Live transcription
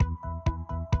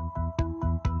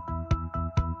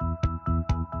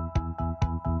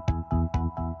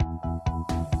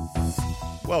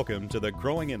Welcome to the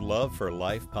Growing in Love for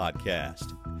Life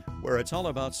podcast, where it's all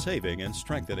about saving and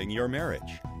strengthening your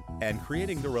marriage and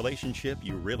creating the relationship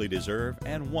you really deserve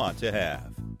and want to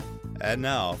have. And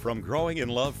now, from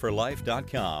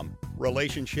growinginloveforlife.com,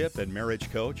 relationship and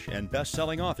marriage coach and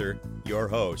best-selling author, your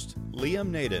host, Liam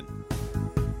Naden.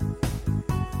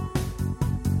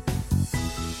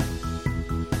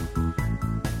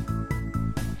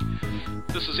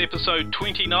 This is episode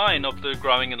 29 of the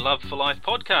Growing in Love for Life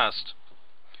podcast.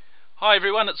 Hi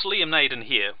everyone, it's Liam Naden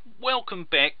here. Welcome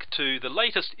back to the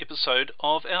latest episode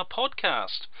of our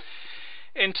podcast.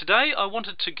 And today I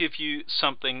wanted to give you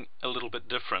something a little bit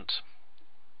different.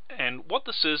 And what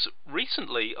this is,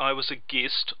 recently I was a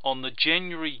guest on the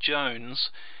January Jones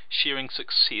Sharing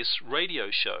Success radio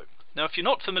show. Now, if you're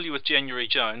not familiar with January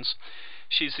Jones,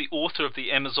 she's the author of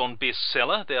the Amazon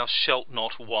bestseller, Thou Shalt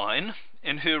Not Whine,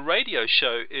 and her radio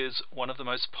show is one of the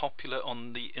most popular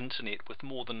on the internet with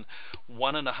more than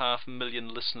 1.5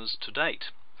 million listeners to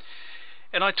date.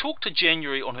 And I talked to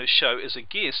January on her show as a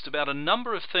guest about a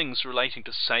number of things relating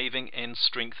to saving and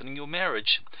strengthening your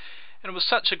marriage. And it was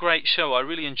such a great show, I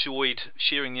really enjoyed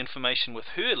sharing the information with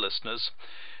her listeners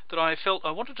that I felt I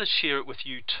wanted to share it with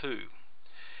you too.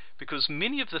 Because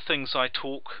many of the things I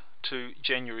talk to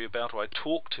January about, or I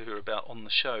talk to her about on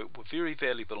the show, were very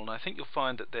valuable, and I think you'll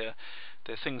find that they're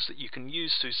things that you can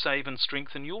use to save and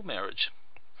strengthen your marriage.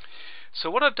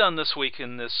 So what I've done this week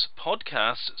in this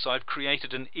podcast is I've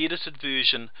created an edited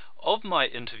version of my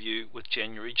interview with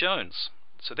January Jones.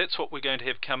 So that's what we're going to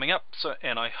have coming up,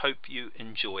 and I hope you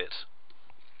enjoy it.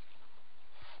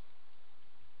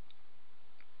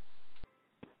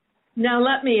 Now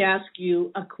let me ask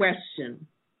you a question.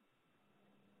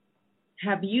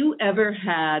 Have you ever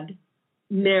had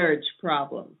marriage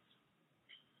problems?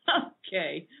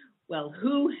 Okay, well,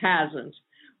 who hasn't?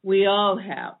 We all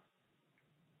have.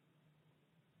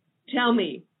 Tell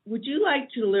me, would you like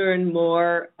to learn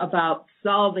more about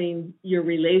solving your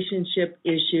relationship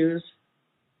issues?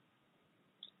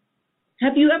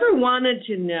 Have you ever wanted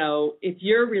to know if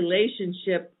your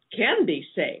relationship can be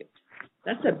saved?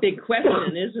 That's a big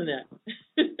question, isn't it?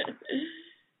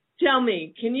 Tell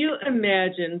me, can you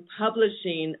imagine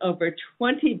publishing over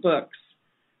 20 books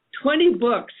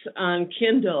on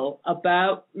Kindle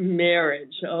about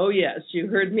marriage? Oh, yes, you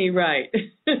heard me right.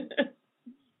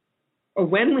 Or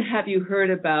when have you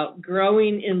heard about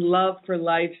Growing in Love for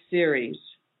Life series?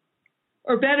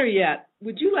 Or better yet,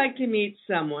 would you like to meet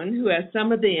someone who has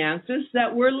some of the answers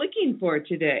that we're looking for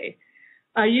today?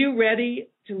 Are you ready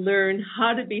to learn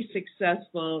how to be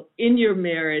successful in your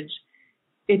marriage?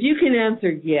 If you can answer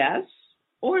yes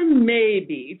or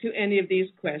maybe to any of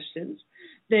these questions,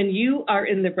 then you are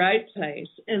in the right place,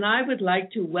 and I would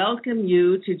like to welcome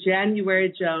you to January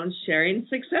Jones Sharing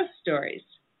Success Stories.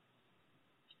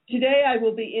 Today I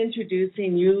will be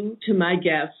introducing you to my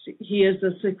guest. He is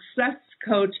a success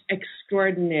coach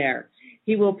extraordinaire.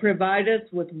 He will provide us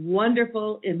with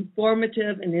wonderful,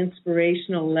 informative, and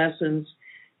inspirational lessons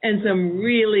and some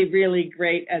really, really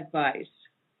great advice.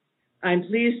 I'm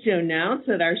pleased to announce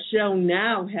that our show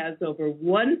now has over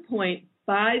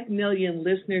 1.5 million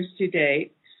listeners to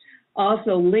date.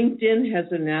 Also, LinkedIn has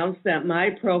announced that my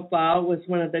profile was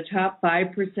one of the top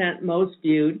 5% most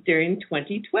viewed during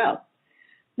 2012.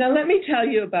 Now, let me tell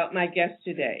you about my guest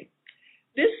today.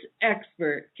 This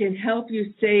expert can help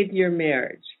you save your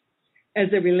marriage.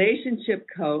 As a relationship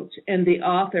coach and the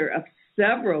author of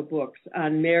several books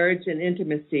on marriage and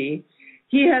intimacy,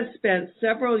 he has spent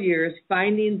several years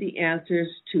finding the answers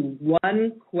to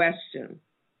one question.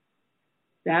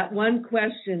 That one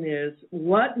question is,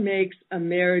 what makes a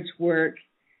marriage work,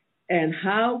 and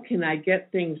how can I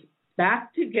get things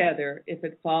back together if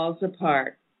it falls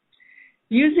apart?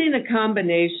 Using a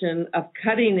combination of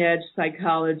cutting-edge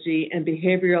psychology and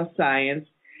behavioral science,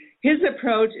 his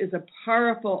approach is a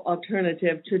powerful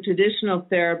alternative to traditional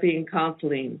therapy and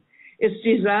counseling. It's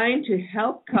designed to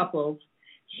help couples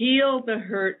heal the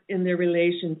hurt in their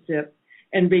relationship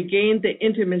and regain the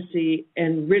intimacy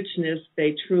and richness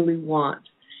they truly want.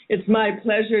 It's my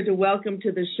pleasure to welcome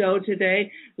to the show today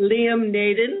Liam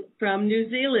Naden from New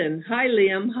Zealand. Hi,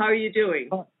 Liam. How are you doing?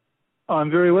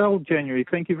 I'm very well, January.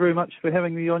 Thank you very much for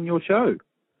having me on your show.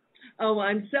 Oh,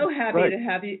 I'm so happy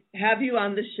to have you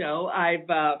on the show. I've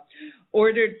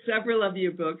ordered several of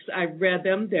your books. I've read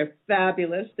them. They're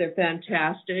fabulous. They're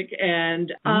fantastic.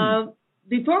 And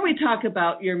before we talk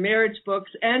about your marriage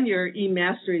books and your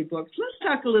e-mastery books, let's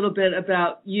talk a little bit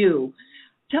about you.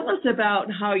 Tell us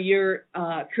about how your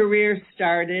career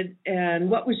started and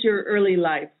what was your early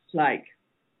life like?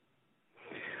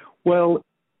 Well,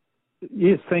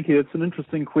 yes, thank you. It's an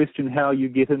interesting question how you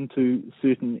get into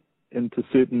certain into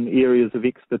certain areas of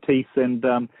expertise. And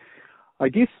I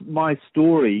guess my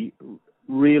story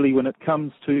really, when it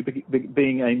comes to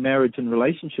being a marriage and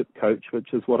relationship coach,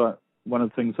 which is one of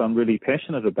the things I'm really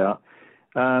passionate about,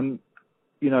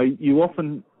 you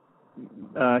often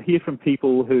hear from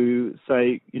people who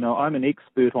say, I'm an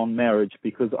expert on marriage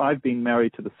because I've been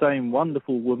married to the same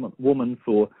wonderful woman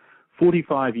for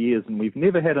 45 years and we've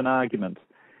never had an argument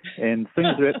and things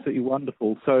are absolutely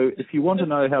wonderful. So if you want to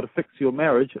know how to fix your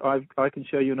marriage, I can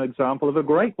show you an example of a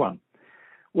great one.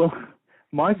 Well,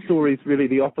 my story is really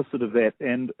the opposite of that,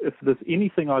 and if there's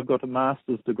anything I've got a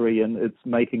master's degree in, it's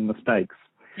making mistakes.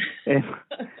 And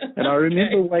I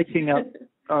remember waking up,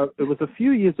 it was a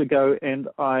few years ago, and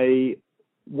I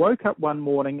woke up one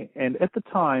morning, and at the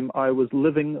time I was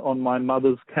living on my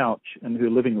mother's couch in her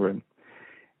living room.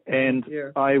 And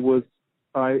I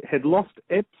had lost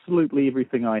absolutely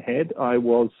everything I had. I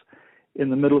was in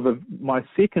the middle of my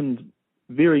second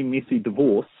very messy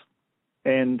divorce,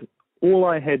 and all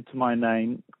I had to my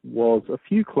name was a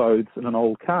few clothes and an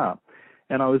old car.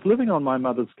 And I was living on my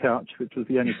mother's couch, which was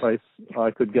the only place I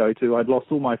could go to. I'd lost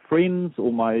all my friends,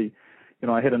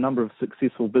 I had a number of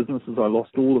successful businesses. I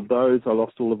lost all of those. I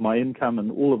lost all of my income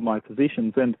and all of my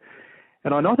possessions. And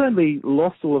I not only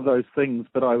lost all of those things,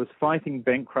 but I was fighting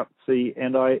bankruptcy.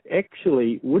 And I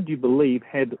actually, would you believe,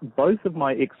 had both of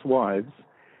my ex-wives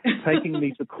taking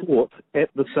me to court at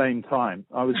the same time.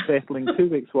 I was battling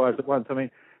two ex-wives at once. I mean,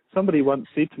 somebody once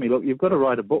said to me, look, you've got to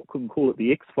write a book and call it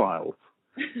The X-Files.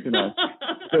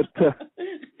 But,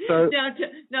 so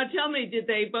now tell me, did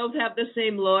they both have the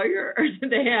same lawyer, or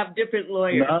did they have different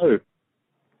lawyers? No.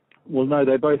 Well, no,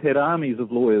 they both had armies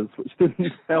of lawyers, which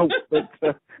didn't help.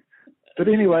 But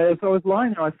anyway, as I was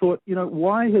lying there, I thought,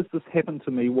 why has this happened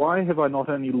to me? Why have I not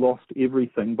only lost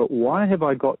everything, but why have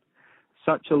I got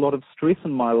such a lot of stress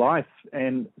in my life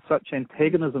and such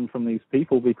antagonism from these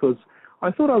people? Because I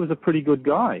thought I was a pretty good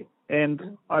guy,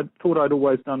 and I thought I'd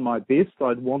always done my best.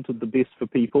 I'd wanted the best for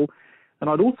people, and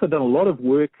I'd also done a lot of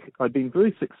work. I'd been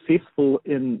very successful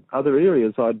in other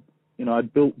areas.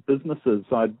 I'd built businesses.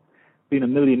 I'd been a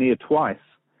millionaire twice,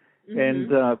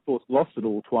 and of course lost it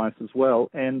all twice as well.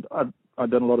 And I'd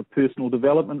done a lot of personal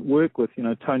development work with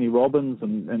Tony Robbins,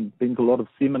 and been to a lot of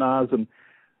seminars, and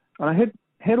I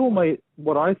had all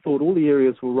what I thought all the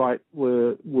areas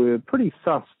were pretty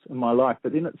sussed in my life.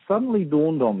 But then it suddenly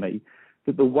dawned on me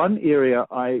that the one area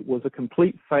I was a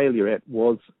complete failure at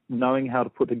was knowing how to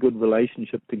put a good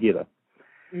relationship together.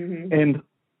 And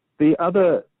the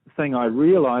other thing I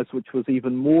realized, which was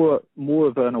even more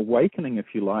of an awakening, if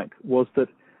you like, was that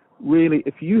really,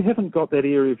 if you haven't got that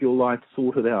area of your life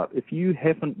sorted out, if you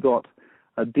haven't got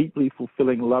a deeply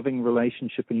fulfilling, loving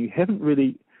relationship, and you haven't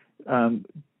really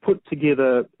put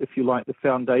together, if you like, the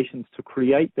foundations to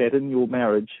create that in your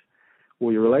marriage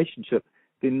or your relationship,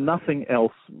 then nothing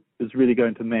else is really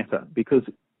going to matter, because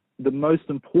the most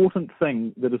important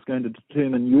thing that is going to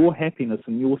determine your happiness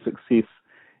and your success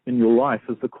in your life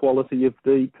is the quality of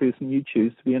the person you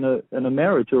choose to be in a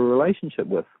marriage or a relationship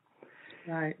with.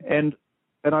 Right. And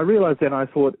I realized then, I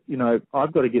thought,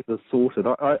 I've got to get this sorted.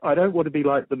 I don't want to be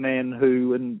like the man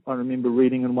who, and I remember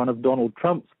reading in one of Donald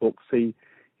Trump's books, he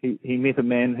met a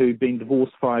man who'd been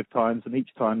divorced 5 times, and each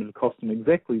time it had cost him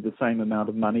exactly the same amount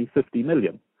of money, $50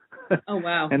 million. Oh,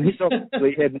 wow. And he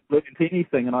obviously hadn't learned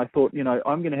anything, and I thought,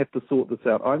 I'm going to have to sort this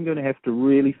out. I'm going to have to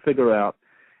really figure out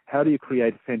how do you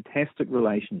create a fantastic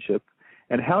relationship,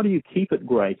 and how do you keep it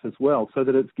great as well, so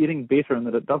that it's getting better and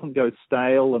that it doesn't go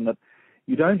stale, and that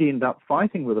you don't end up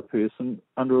fighting with a person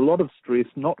under a lot of stress,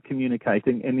 not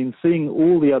communicating, and then seeing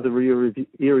all the other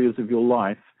areas of your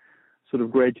life sort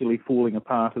of gradually falling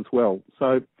apart as well.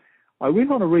 So I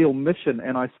went on a real mission,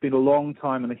 and I spent a long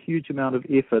time and a huge amount of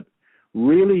effort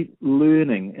really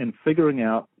learning and figuring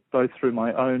out, both through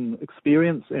my own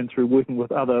experience and through working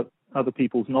with other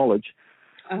people's knowledge,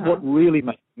 what really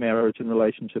makes marriage and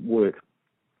relationship work.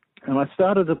 And I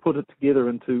started to put it together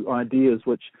into ideas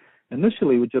which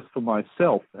initially were just for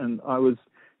myself, and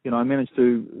I managed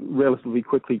to relatively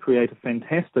quickly create a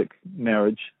fantastic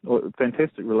marriage, or a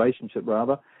fantastic relationship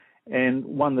rather, and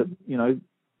one that,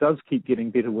 does keep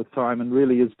getting better with time and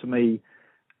really is, to me,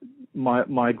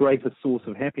 my greatest source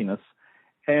of happiness.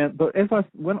 But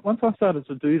once I started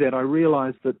to do that, I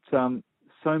realized that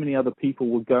so many other people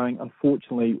were going,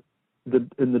 unfortunately,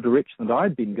 in the direction that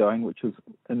I'd been going, which is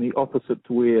in the opposite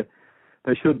to where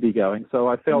they should be going. So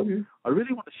I felt I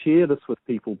really want to share this with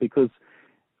people, because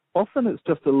often it's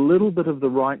just a little bit of the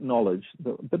right knowledge,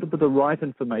 a bit of the right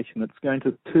information that's going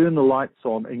to turn the lights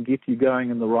on and get you going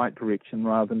in the right direction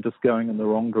rather than just going in the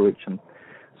wrong direction.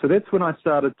 So that's when I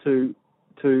started to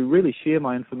really share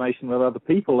my information with other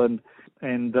people, and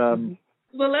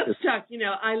Well, let's talk.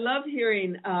 I love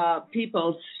hearing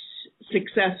people's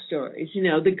success stories,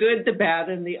 the good, the bad,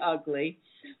 and the ugly.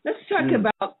 Let's talk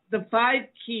about the 5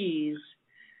 keys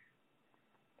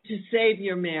to save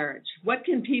your marriage. What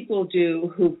can people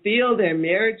do who feel their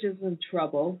marriage is in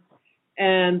trouble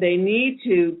and they need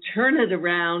to turn it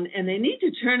around, and they need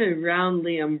to turn it around,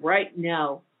 Liam, right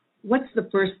now? What's the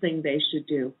first thing they should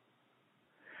do?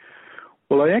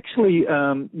 Well, I actually,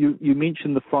 you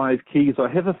mentioned the 5 keys. I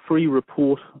have a free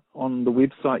report on the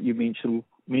website you mentioned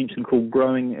called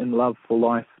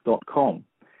growinginloveforlife.com.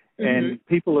 And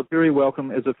people are very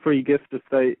welcome as a free gift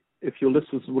if your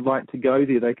listeners would like to go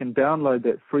there. They can download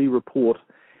that free report,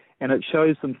 and it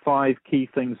shows them 5 key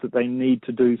things that they need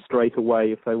to do straight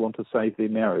away if they want to save their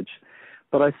marriage.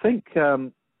 But I think,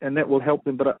 and that will help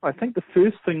them, but I think the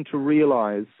first thing to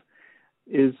realize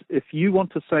is if you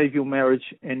want to save your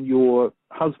marriage and your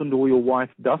husband or your wife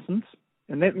doesn't,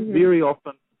 and that's very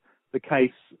often the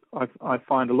case. I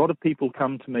find a lot of people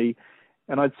come to me,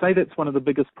 and I'd say that's one of the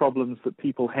biggest problems that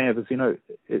people have is,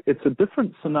 it's a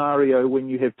different scenario when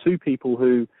you have 2 people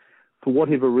who, for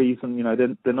whatever reason,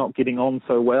 they're not getting on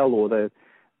so well,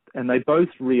 and they both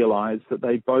realize that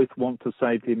they both want to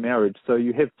save their marriage. So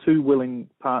you have 2 willing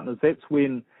partners. That's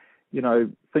when,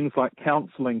 things like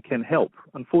counseling can help.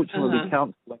 Unfortunately,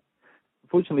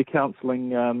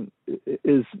 counseling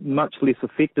is much less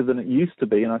effective than it used to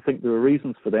be, and I think there are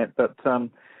reasons for that. But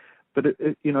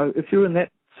if you're in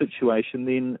that situation,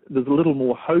 then there's a little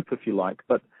more hope, if you like.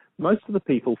 But most of the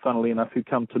people, funnily enough, who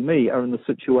come to me are in the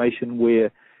situation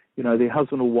where, their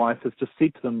husband or wife has just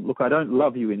said to them, "Look, I don't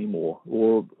love you anymore,"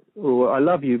 or "I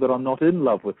love you, but I'm not in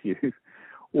love with you,"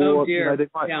 or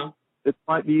it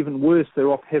might be even worse. They're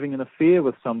off having an affair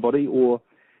with somebody, or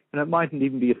it mightn't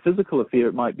even be a physical affair.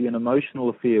 It might be an emotional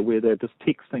affair where they're just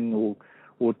texting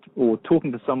or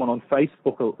talking to someone on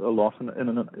Facebook a lot in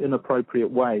an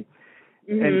inappropriate way.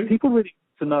 And people really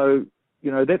need to know,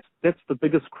 that's the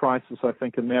biggest crisis I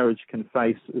think a marriage can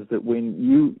face, is that when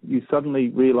you suddenly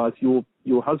realize your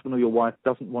husband or your wife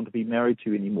doesn't want to be married to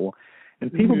you anymore.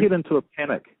 And people get into a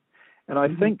panic. And I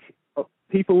think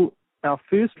our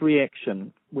first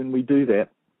reaction when we do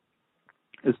that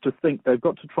is to think they've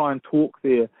got to try and talk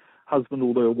their husband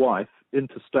or their wife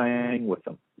into staying with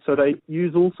them. So they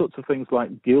use all sorts of things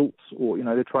like guilt, or,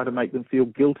 they try to make them feel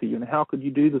guilty. How could you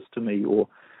do this to me? Or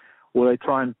they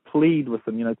try and plead with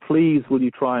them, please, will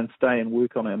you try and stay and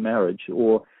work on our marriage?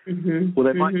 Or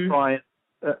they might try,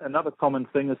 another common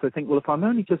thing is they think, well, if I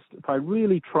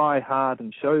really try hard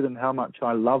and show them how much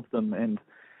I love them and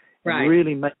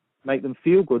really make them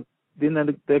feel good, then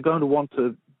they're going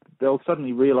to they'll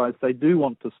suddenly realize they do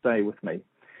want to stay with me.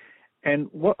 And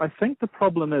what I think the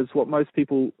problem is, what most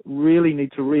people really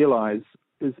need to realize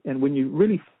is, and when you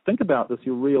really think about this,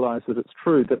 you'll realize that it's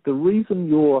true, that the reason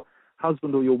your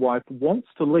husband or your wife wants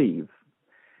to leave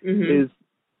is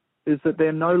that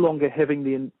they're no longer having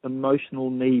the emotional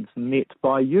needs met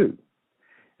by you.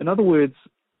 In other words,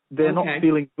 they're not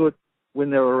feeling good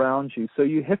when they're around you. So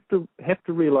you have to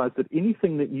realize that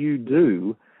anything that you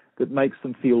do that makes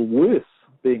them feel worse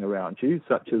being around you,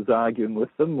 such as arguing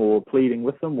with them or pleading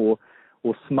with them or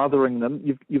smothering them,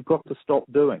 you've got to stop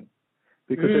doing,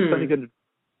 because it's only going to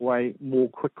go away more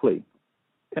quickly.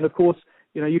 And of course,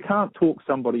 you can't talk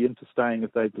somebody into staying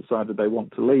if they've decided they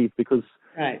want to leave, because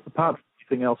apart from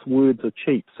anything else, words are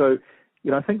cheap. So,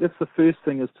 I think that's the first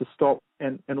thing, is to stop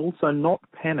and also not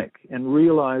panic and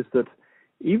realize that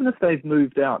even if they've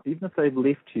moved out, even if they've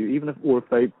left you, even if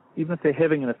they're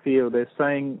having an affair or they're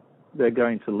saying they're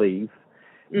going to leave,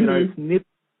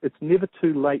 it's never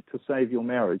too late to save your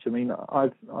marriage. I mean,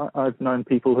 I've known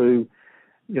people who,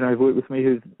 have worked with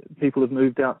me, people have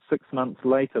moved out 6 months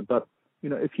later. But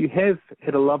if you have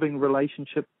had a loving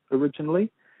relationship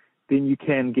originally, then you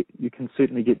can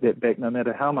certainly get that back, no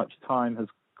matter how much time has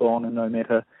gone and no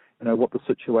matter what the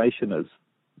situation is.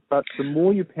 But the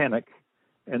more you panic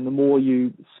and the more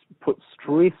you put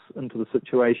stress into the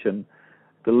situation,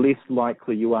 the less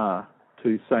likely you are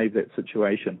to save that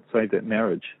situation, save that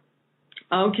marriage.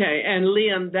 Okay, and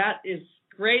Liam, that is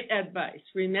great advice.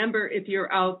 Remember, if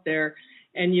you're out there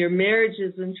and your marriage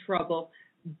is in trouble,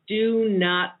 do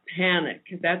not panic.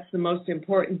 That's the most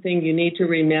important thing you need to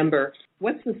remember.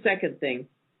 What's the second thing?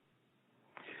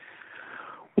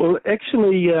 Well,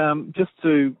 actually, just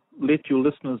to let your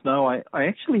listeners know, I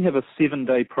actually have a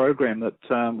 7-day program that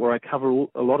where I cover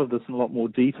a lot of this in a lot more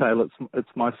detail.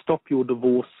 It's my Stop Your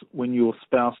Divorce When Your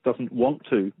Spouse Doesn't Want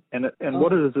To.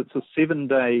 What it is, it's a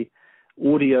 7-day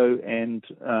audio and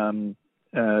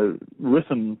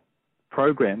written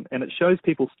program, and it shows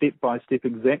people step by step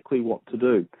exactly what to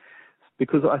do.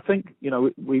 Because I think,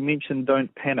 we mentioned don't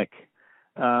panic.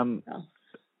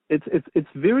 it's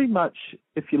very much,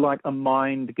 if you like, a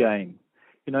mind game.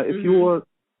 You know, if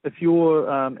you're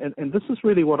and this is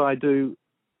really what I do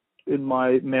in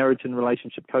my marriage and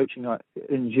relationship coaching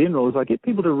in general, is I get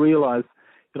people to realize,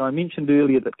 you know, I mentioned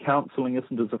earlier that counseling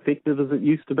isn't as effective as it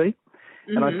used to be.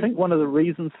 And I think one of the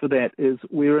reasons for that is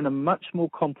we're in a much more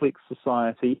complex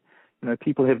society. You know,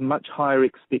 people have much higher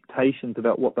expectations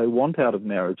about what they want out of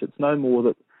marriage. It's no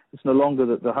longer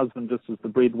that the husband just is the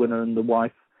breadwinner and the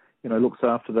wife, you know, looks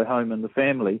after the home and the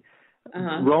family.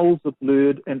 Roles are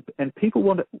blurred, and people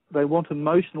want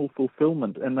emotional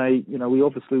fulfillment, and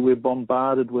we're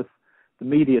bombarded with the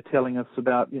media telling us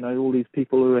about, you know, all these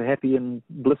people who are happy and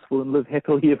blissful and live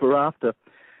happily ever after.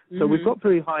 So we've got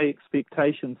very high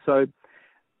expectations. So,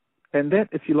 and that,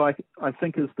 if you like, I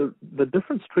think is the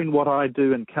difference between what I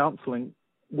do in counseling.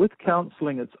 With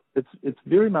counseling, it's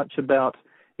very much about,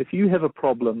 if you have a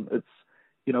problem, it's,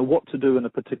 you know, what to do in a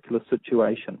particular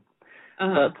situation.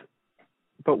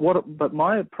 But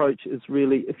my approach is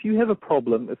really, if you have a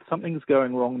problem, if something's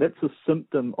going wrong, that's a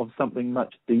symptom of something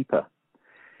much deeper.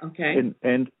 Okay.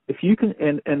 And if you can,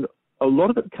 and a lot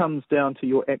of it comes down to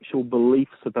your actual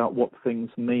beliefs about what things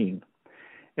mean.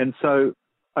 And so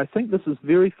I think this is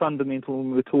very fundamental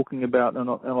when we're talking about, and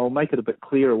I'll make it a bit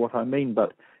clearer what I mean,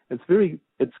 but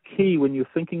it's key when you're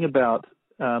thinking about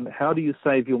how do you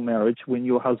save your marriage when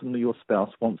your husband or your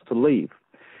spouse wants to leave.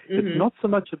 It's not so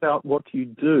much about what you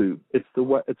do,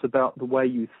 it's about the way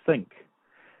you think.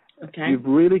 Okay. You've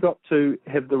really got to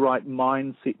have the right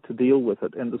mindset to deal with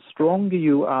it. And the stronger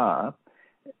you are,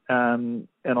 and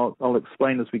I'll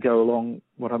explain as we go along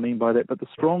what I mean by that, but the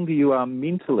stronger you are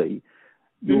mentally,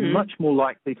 you're much more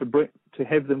likely to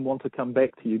have them want to come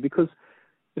back to you. Because,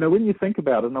 you know, when you think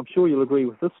about it, and I'm sure you'll agree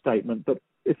with this statement, but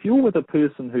if you're with a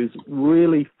person who's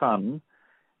really fun,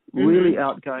 really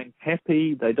outgoing,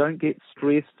 happy, they don't get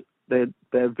stressed, they're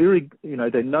very, you know,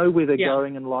 they know where they're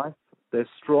going in life, they're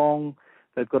strong,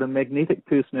 they've got a magnetic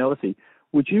personality.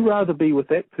 Would you rather be with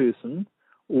that person,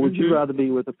 or would you rather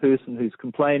be with a person who's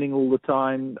complaining all the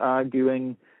time,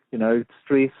 arguing, you know,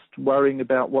 stressed, worrying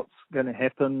about what's going to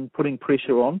happen, putting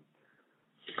pressure on?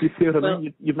 Do you see what I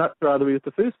mean? You'd much rather be with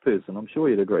the first person. I'm sure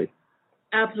you'd agree.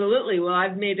 Absolutely. Well,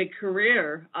 I've made a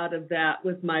career out of that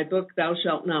with my book, Thou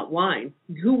Shalt Not Whine.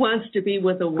 Who wants to be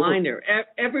with a whiner?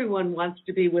 Everyone wants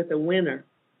to be with a winner.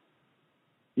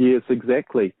 Yes,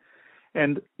 exactly.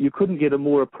 And you couldn't get a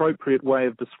more appropriate way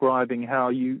of describing how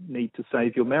you need to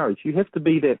save your marriage. You have to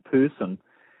be that person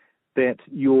that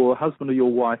your husband or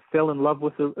your wife fell in love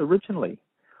with originally,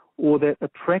 or that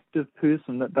attractive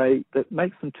person that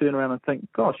makes them turn around and think,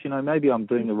 gosh, you know, maybe I'm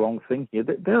doing the wrong thing here.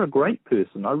 They're a great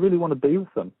person. I really want to be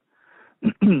with them.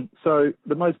 So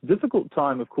the most difficult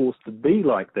time, of course, to be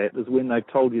like that is when they've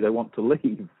told you they want to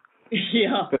leave.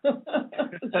 Yeah,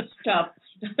 that's tough.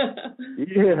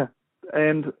 Yeah,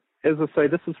 and as I say,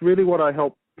 this is really what I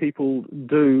help people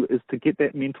do, is to get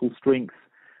that mental strength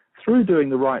through doing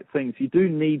the right things. You do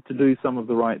need to do some of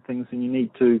the right things, and you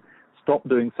need to stop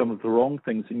doing some of the wrong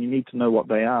things, and you need to know what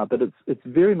they are. But it's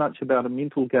very much about a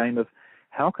mental game of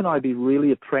how can I be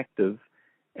really attractive,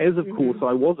 as of course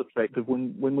I was attractive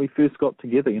when we first got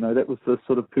together. You know, that was the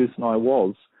sort of person I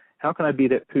was. How can I be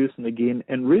that person again,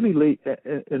 and really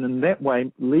and in that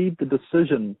way leave the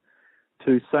decision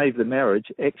to save the marriage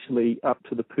actually up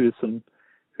to the person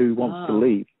who wants to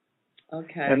leave.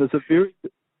 Okay. And there's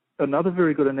another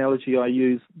very good analogy I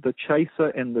use, the chaser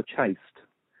and the chased.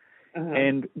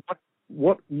 And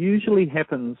what usually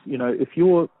happens, you know, if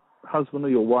your husband or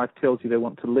your wife tells you they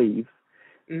want to leave,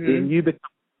 then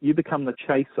you become the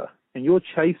chaser, and you're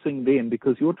chasing them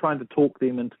because you're trying to talk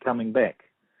them into coming back.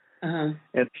 And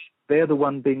they're the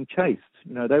one being chased.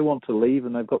 You know, they want to leave,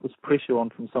 and they've got this pressure on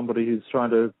from somebody who's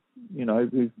trying to, you know,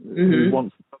 who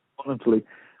wants them to leave.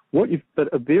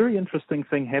 But a very interesting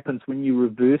thing happens when you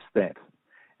reverse that,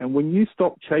 and when you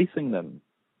stop chasing them,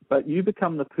 but you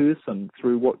become the person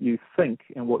through what you think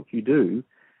and what you do,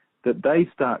 that they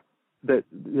start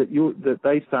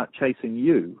chasing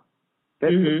you.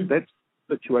 That's the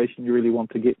situation you really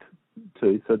want to get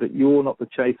to, so that you're not the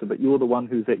chaser, but you're the one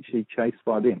who's actually chased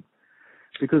by them.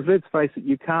 Because let's face it,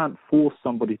 you can't force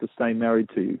somebody to stay married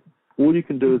to you. All you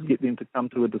can do is get them to come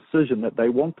to a decision that they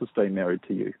want to stay married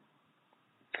to you.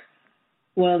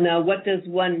 Well, now, what does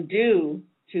one do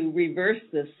to reverse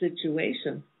this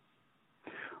situation?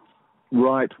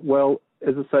 Right. Well,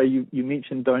 as I say, you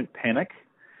mentioned don't panic.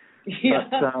 Yeah,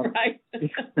 but, right.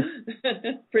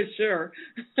 For sure.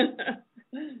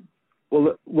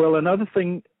 Well, another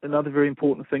very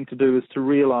important thing to do is to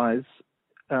realize,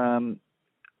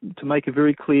 to make a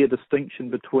very clear distinction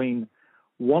between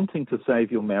wanting to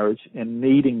save your marriage and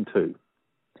needing to.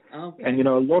 Okay. And,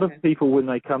 a lot of people, when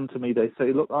they come to me, they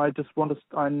say, look, I just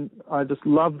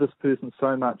love this person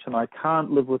so much and I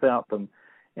can't live without them.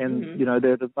 And,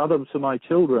 they're the mother to my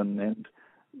children and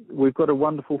we've got a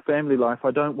wonderful family life.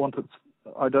 I don't want us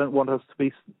to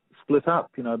be split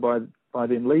up, by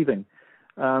them leaving.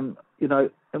 And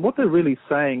what they're really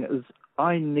saying is,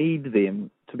 I need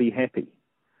them to be happy.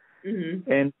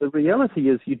 Mm-hmm. And the reality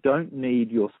is you don't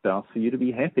need your spouse for you to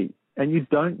be happy. And you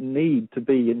don't need to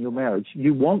be in your marriage.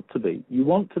 You want to be. You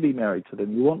want to be married to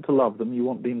them. You want to love them. You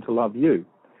want them to love you.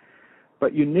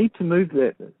 But you need to move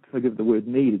that, forgive the word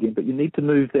need again, but you need to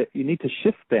move that, you need to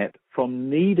shift that from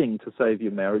needing to save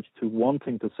your marriage to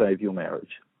wanting to save your marriage.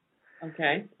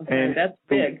 Okay, and that's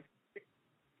big.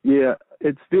 Yeah,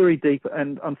 it's very deep.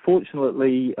 And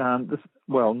unfortunately,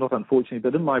 not unfortunately,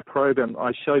 but in my program,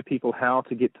 I show people how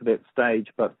to get to that stage.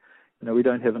 But, we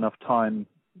don't have enough time,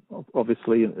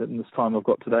 obviously, in this time I've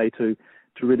got today to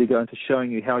really go into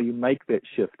showing you how you make that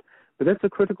shift. But that's a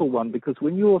critical one, because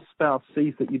when your spouse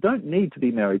sees that you don't need to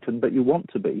be married to them, but you want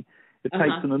to be, it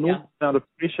takes an enormous amount of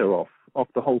pressure off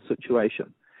the whole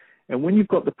situation. And when you've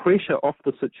got the pressure off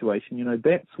the situation,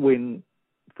 that's when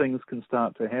things can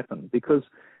start to happen. Because,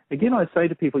 again, I say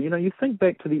to people, you think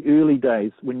back to the early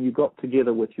days when you got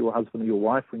together with your husband or your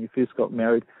wife, when you first got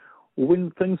married, or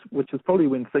which is probably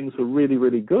when things were really,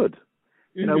 really good.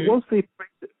 Was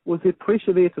there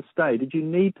pressure there to stay? Did you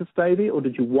need to stay there, or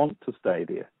did you want to stay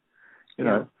there?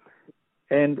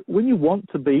 And when you want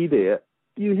to be there,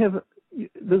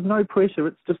 there's no pressure.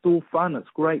 It's just all fun. It's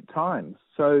great times.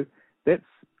 So that's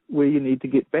where you need to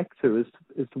get back to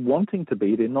is wanting to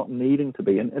be there, not needing to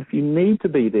be. And if you need to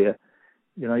be there,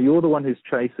 you're the one who's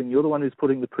chasing. You're the one who's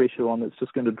putting the pressure on. That's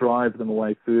just going to drive them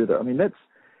away further. I mean, let's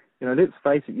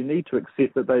face it. You need to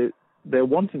accept that they're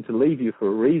wanting to leave you for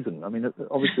a reason. I mean,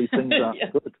 obviously things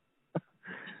aren't good.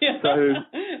 So,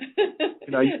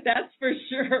 that's for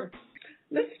sure.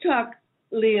 Let's talk,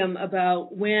 Liam,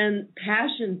 about when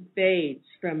passion fades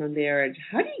from a marriage.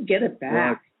 How do you get it back?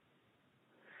 Right.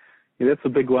 Yeah, that's a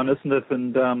big one, isn't it?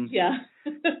 And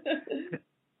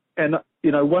and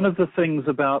one of the things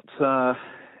about,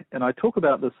 and I talk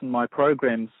about this in my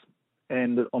programs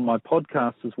and on my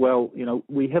podcast as well.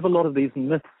 We have a lot of these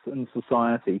myths in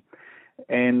society,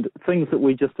 and things that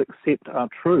we just accept are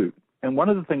true. And one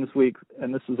of the things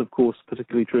and this is of course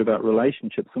particularly true about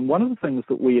relationships, and one of the things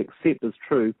that we accept as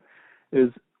true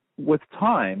is with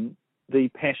time, the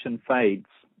passion fades.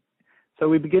 So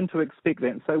we begin to expect that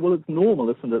and say, well, it's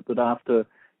normal, isn't it, that after,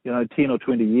 10 or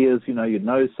 20 years, you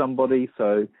know somebody,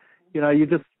 so,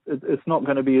 it's not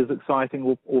going to be as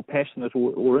exciting or passionate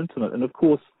or intimate. And of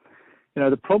course,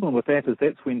 the problem with that is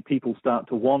that's when people start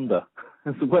to wander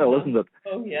as well, isn't it?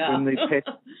 Oh, yeah.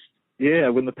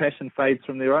 When the passion fades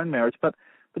from their own marriage. But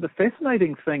the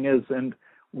fascinating thing is, and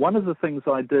one of the things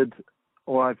I did,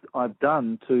 or I've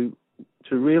done to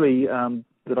really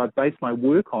that I base my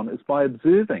work on, is by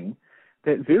observing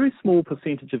that very small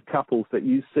percentage of couples that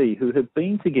you see who have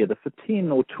been together for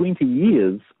 10 or 20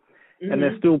 years, and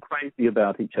they're still crazy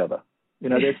about each other.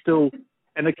 They're still,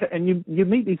 and you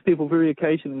meet these people very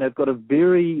occasionally, and they've got a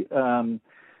very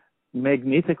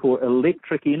magnetic or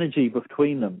electric energy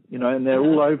between them, and they're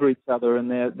all over each other, and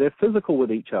they're physical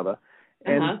with each other,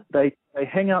 and they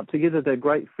hang out together. They're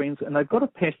great friends, and they've got a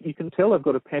passion. You can tell they've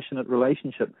got a passionate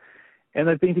relationship, and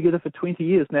they've been together for 20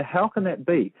 years. Now, how can that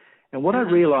be? And what I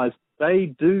realized,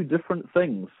 they do different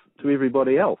things to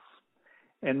everybody else,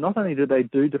 and not only do they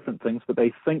do different things, but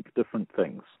they think different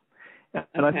things.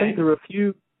 And I think there are a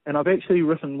few. And I've actually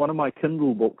written one of my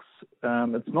Kindle books.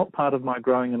 It's not part of my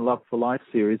Growing in Love for Life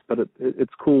series, but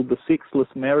it's called The Sexless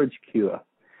Marriage Cure.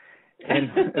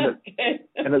 And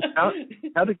it's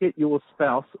how to get your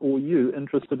spouse or you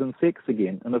interested in sex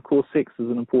again. And, of course, sex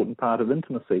is an important part of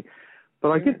intimacy. But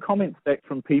I get comments back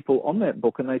from people on that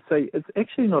book, and they say, it's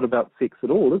actually not about sex at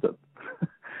all, is it?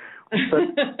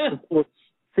 But, of course,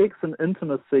 sex and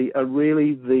intimacy are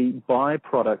really the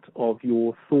byproduct of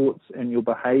your thoughts and your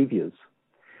behaviors.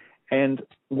 And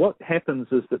what happens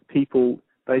is that people,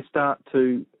 they start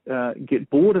to get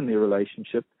bored in their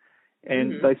relationship,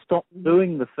 and they stop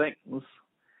doing the things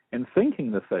and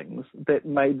thinking the things that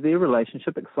made their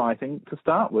relationship exciting to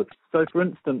start with. So, for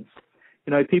instance,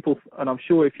 people, and I'm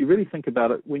sure if you really think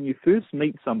about it, when you first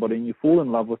meet somebody and you fall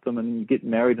in love with them and you get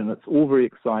married and it's all very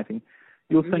exciting,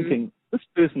 you're thinking, this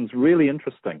person's really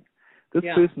interesting. This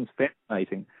person's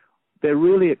fascinating. They're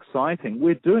really exciting.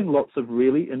 We're doing lots of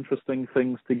really interesting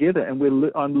things together, and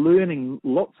I'm learning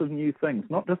lots of new things,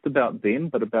 not just about them,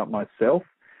 but about myself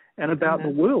and about the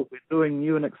world. We're doing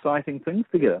new and exciting things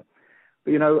together.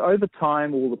 But, over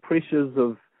time, all the pressures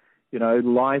of,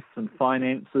 life and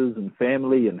finances and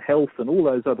family and health and all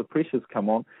those other pressures come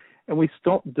on, and we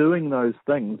stop doing those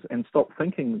things and stop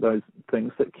thinking those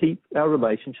things that keep our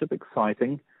relationship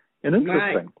exciting and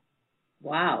interesting. Right.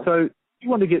 Wow. So if you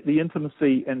want to get the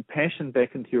intimacy and passion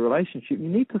back into your relationship, you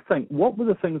need to think, what were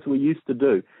the things we used to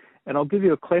do? And I'll give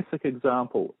you a classic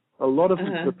example. A lot of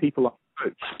the people I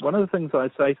coach, one of the things I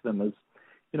say to them is,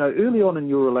 early on in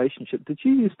your relationship, did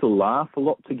you used to laugh a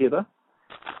lot together?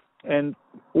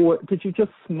 Or did you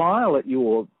just smile at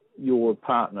your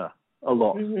partner a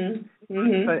lot? Mm-hmm.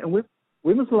 Mm-hmm. And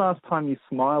when was the last time you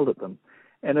smiled at them?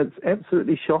 And it's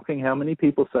absolutely shocking how many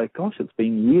people say, gosh, it's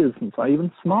been years since I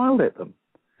even smiled at them.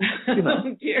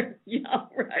 Oh, dear. Yeah,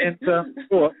 right. And,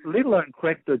 or let alone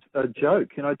cracked a joke,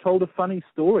 told a funny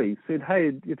story, said,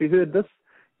 hey, if you heard this,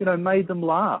 made them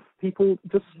laugh. People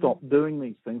just stop doing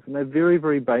these things, and they're very,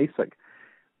 very basic.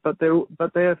 But they're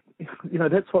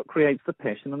that's what creates the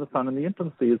passion and the fun and the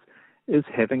intimacy is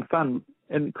having fun.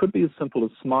 And it could be as simple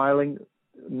as smiling,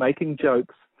 making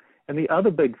jokes. And the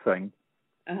other big thing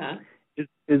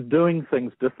is doing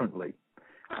things differently.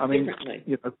 I mean,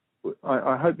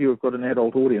 I hope you've got an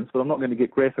adult audience, but I'm not going to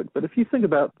get graphic. But if you think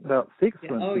about sex,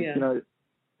 for instance,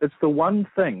 it's the one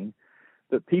thing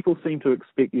that people seem to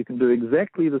expect you can do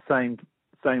exactly the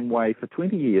same way for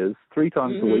 20 years, 3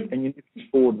 times a week, and you're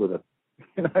bored with it.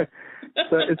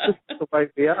 So it's just the way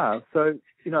we are. So,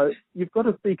 you've got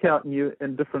to seek out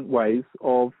in different ways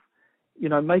of,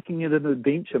 making it an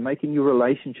adventure, making your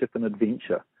relationship an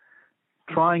adventure,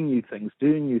 trying new things,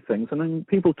 doing new things. And then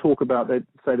people talk about that,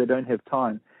 say they don't have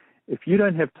time. If you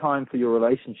don't have time for your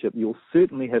relationship, you'll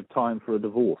certainly have time for a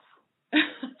divorce.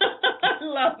 I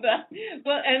love that.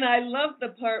 Well, and I love the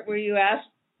part where you asked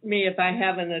me if I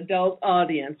have an adult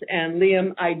audience. And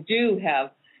Liam, I do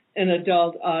have an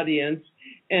adult audience.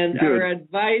 And Good. our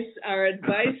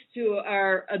advice to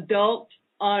our adult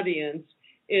audience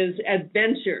is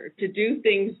adventure, to do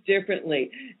things differently.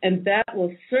 And that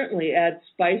will certainly add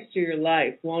spice to your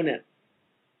life, won't it?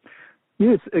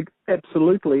 Yes,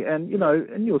 absolutely. And,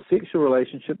 in your sexual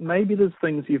relationship, maybe there's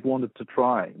things you've wanted to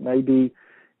try. Maybe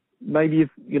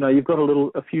you've got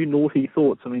a few naughty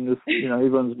thoughts. I mean,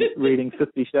 everyone's reading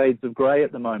 50 Shades of Grey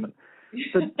at the moment.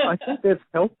 But I think that's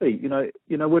healthy.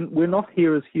 We're not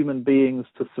here as human beings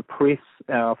to suppress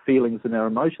our feelings and our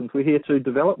emotions. We're here to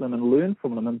develop them and learn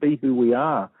from them and be who we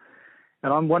are.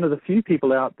 And I'm one of the few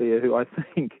people out there who I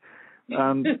think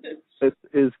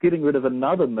is getting rid of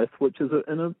another myth, which is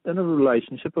in a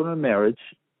relationship or in a marriage,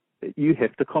 you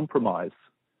have to compromise.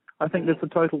 I think that's a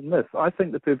total myth. I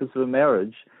think the purpose of a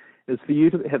marriage is for you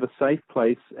to have a safe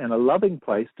place and a loving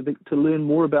place to learn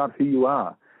more about who you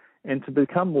are and to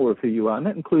become more of who you are. And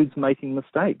that includes making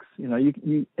mistakes.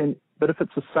 But if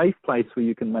it's a safe place where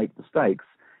you can make mistakes,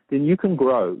 then you can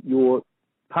grow, your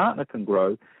partner can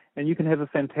grow, and you can have a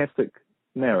fantastic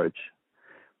marriage.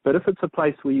 But if it's a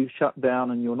place where you shut down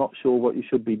and you're not sure what you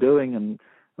should be doing and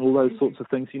all those sorts of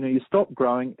things, you stop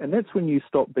growing, and that's when you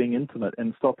stop being intimate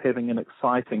and stop having an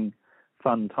exciting,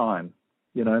 fun time,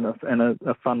 and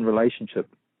a fun relationship.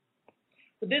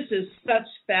 This is such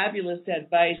fabulous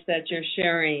advice that you're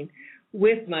sharing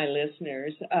with my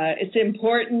listeners. It's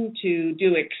important to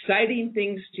do exciting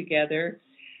things together.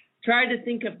 Try to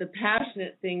think of the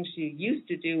passionate things you used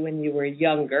to do when you were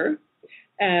younger,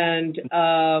 and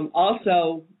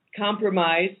also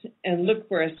compromise and look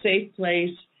for a safe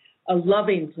place, a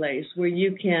loving place where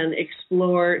you can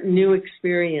explore new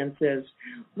experiences.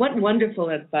 What wonderful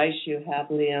advice you have,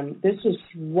 Liam. This is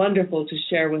wonderful to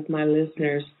share with my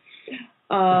listeners.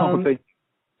 I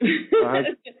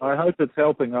hope it's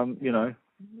helping.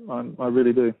 I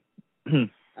really do.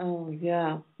 Oh,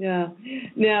 yeah.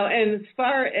 Now, and as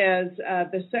far as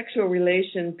the sexual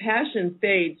relation, passion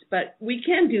fades, but we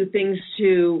can do things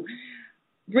to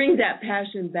bring that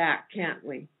passion back, can't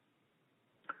we?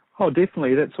 Oh,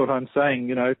 definitely. That's what I'm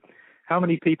saying. How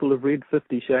many people have read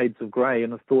 50 Shades of Grey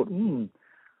and have thought,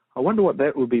 I wonder what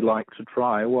that would be like to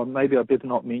try. Well, maybe I better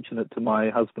not mention it to my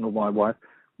husband or my wife.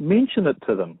 Mention it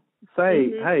to them.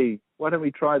 Say, hey, why don't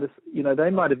we try this? They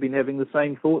might have been having the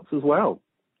same thoughts as well.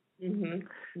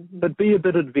 But be a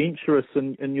bit adventurous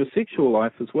in your sexual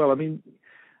life as well. I mean,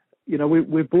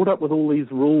 we're brought up with all these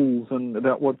rules and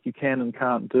about what you can and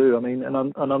can't do. I mean, and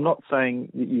I'm not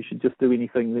saying that you should just do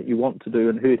anything that you want to do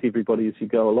and hurt everybody as you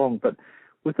go along. But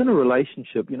within a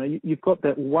relationship, you've got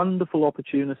that wonderful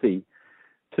opportunity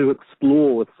to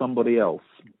explore with somebody else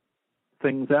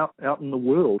things out in the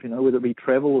world, whether it be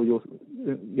travel or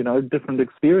your, different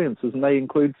experiences, and they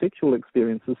include sexual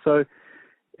experiences. So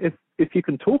if you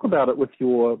can talk about it with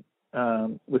your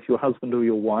husband or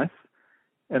your wife,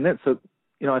 and that's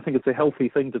I think it's a healthy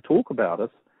thing to talk about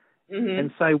it,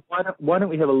 and say, why don't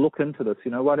we have a look into this?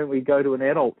 Why don't we go to an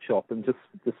adult shop and just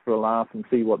for a laugh and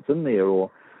see what's in there,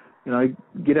 or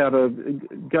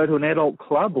go to an adult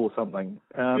club or something,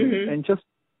 and just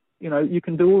you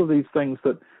can do all of these things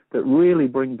that really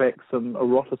bring back some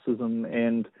eroticism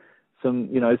and some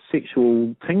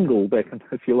sexual tingle back,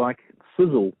 if you like,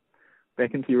 sizzle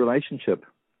back into your relationship.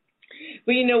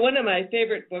 Well, one of my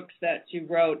favorite books that you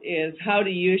wrote is How to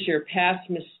Use Your Past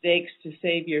Mistakes to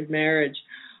Save Your Marriage.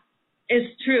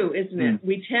 It's true, isn't it?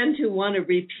 We tend to want to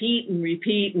repeat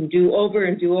and do over,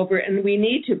 and we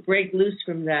need to break loose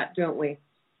from that, don't we?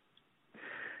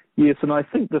 Yes, and I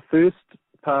think the first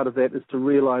part of that is to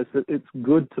realize that it's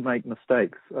good to make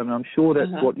mistakes. And I'm sure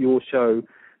that's what your show,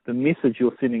 the message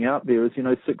you're sending out there is,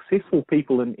 successful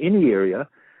people in any area,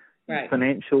 right,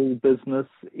 financial, business,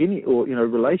 or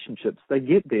relationships, they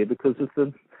get there because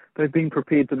they've been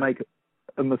prepared to make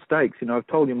mistakes. I've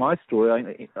told you my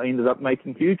story. I ended up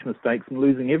making huge mistakes and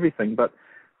losing everything, but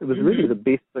it was really the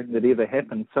best thing that ever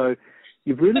happened. So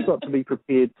you've really got to be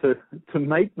prepared to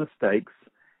make mistakes,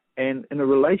 and in a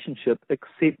relationship,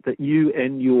 accept that you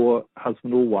and your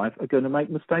husband or wife are going to make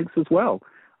mistakes as well.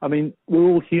 I mean, we're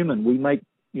all human. We make,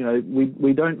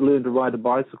 we don't learn to ride a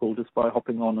bicycle just by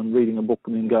hopping on and reading a book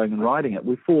and then going and riding it.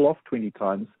 We fall off 20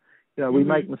 times. We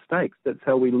make mistakes. That's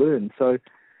how we learn. So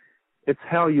it's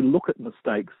how you look at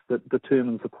mistakes that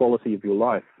determines the quality of your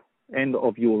life and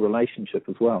of your relationship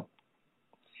as well.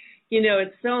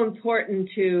 It's so important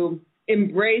to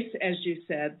embrace, as you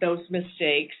said, those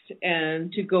mistakes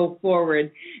and to go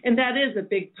forward. And that is a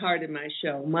big part of my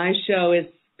show. My show is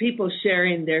people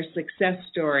sharing their success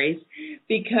stories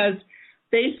because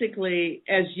basically,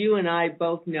 as you and I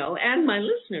both know, and my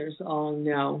listeners all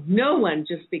know, no one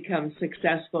just becomes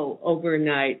successful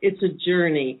overnight. It's a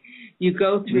journey. You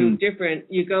go through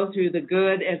you go through the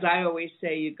good, as I always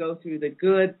say, you go through the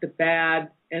good, the bad,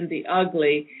 and the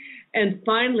ugly. And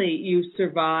finally, you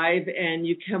survive and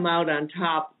you come out on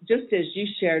top, just as you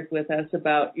shared with us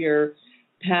about your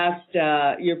past,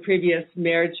 your previous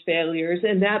marriage failures.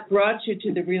 And that brought you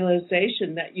to the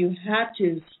realization that you had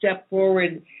to step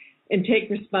forward and take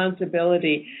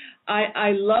responsibility.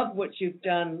 I love what you've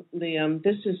done, Liam.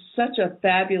 This is such a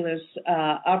fabulous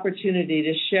opportunity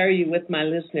to share you with my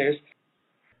listeners.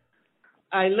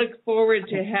 I look forward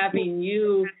to having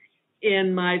you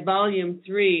in my volume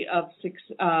 3 of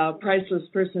Priceless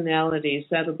Personalities.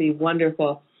 That'll be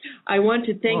wonderful. I want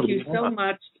to thank you so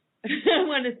much. I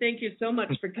want to thank you so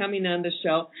much for coming on the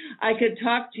show. I could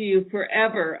talk to you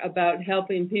forever about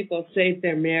helping people save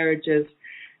their marriages.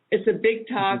 It's a big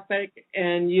topic,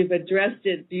 and you've addressed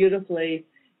it beautifully.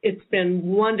 It's been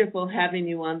wonderful having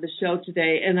you on the show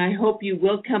today, and I hope you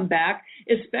will come back,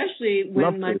 especially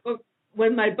when my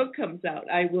book comes out.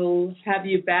 I will have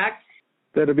you back.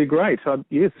 That'd be great.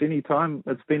 Yes, anytime.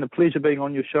 It's been a pleasure being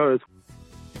on your show.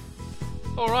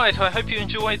 All right, I hope you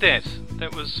enjoyed that.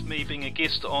 That was me being a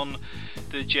guest on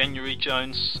the January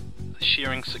Jones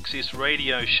Sharing Success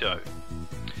radio show.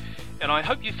 And I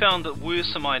hope you found that were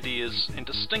some ideas and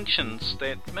distinctions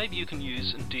that maybe you can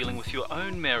use in dealing with your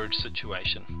own marriage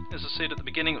situation. As I said at the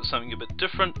beginning, it was something a bit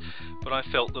different, but I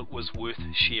felt that was worth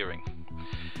sharing.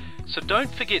 So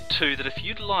don't forget too that if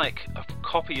you'd like a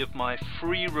copy of my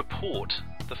free report,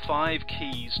 The 5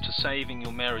 Keys to Saving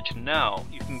Your Marriage Now,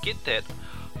 you can get that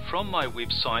from my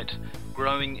website,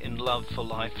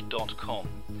 growinginloveforlife.com.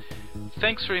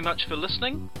 Thanks very much for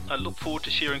listening. I look forward to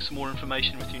sharing some more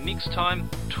information with you next time.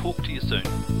 Talk to you soon.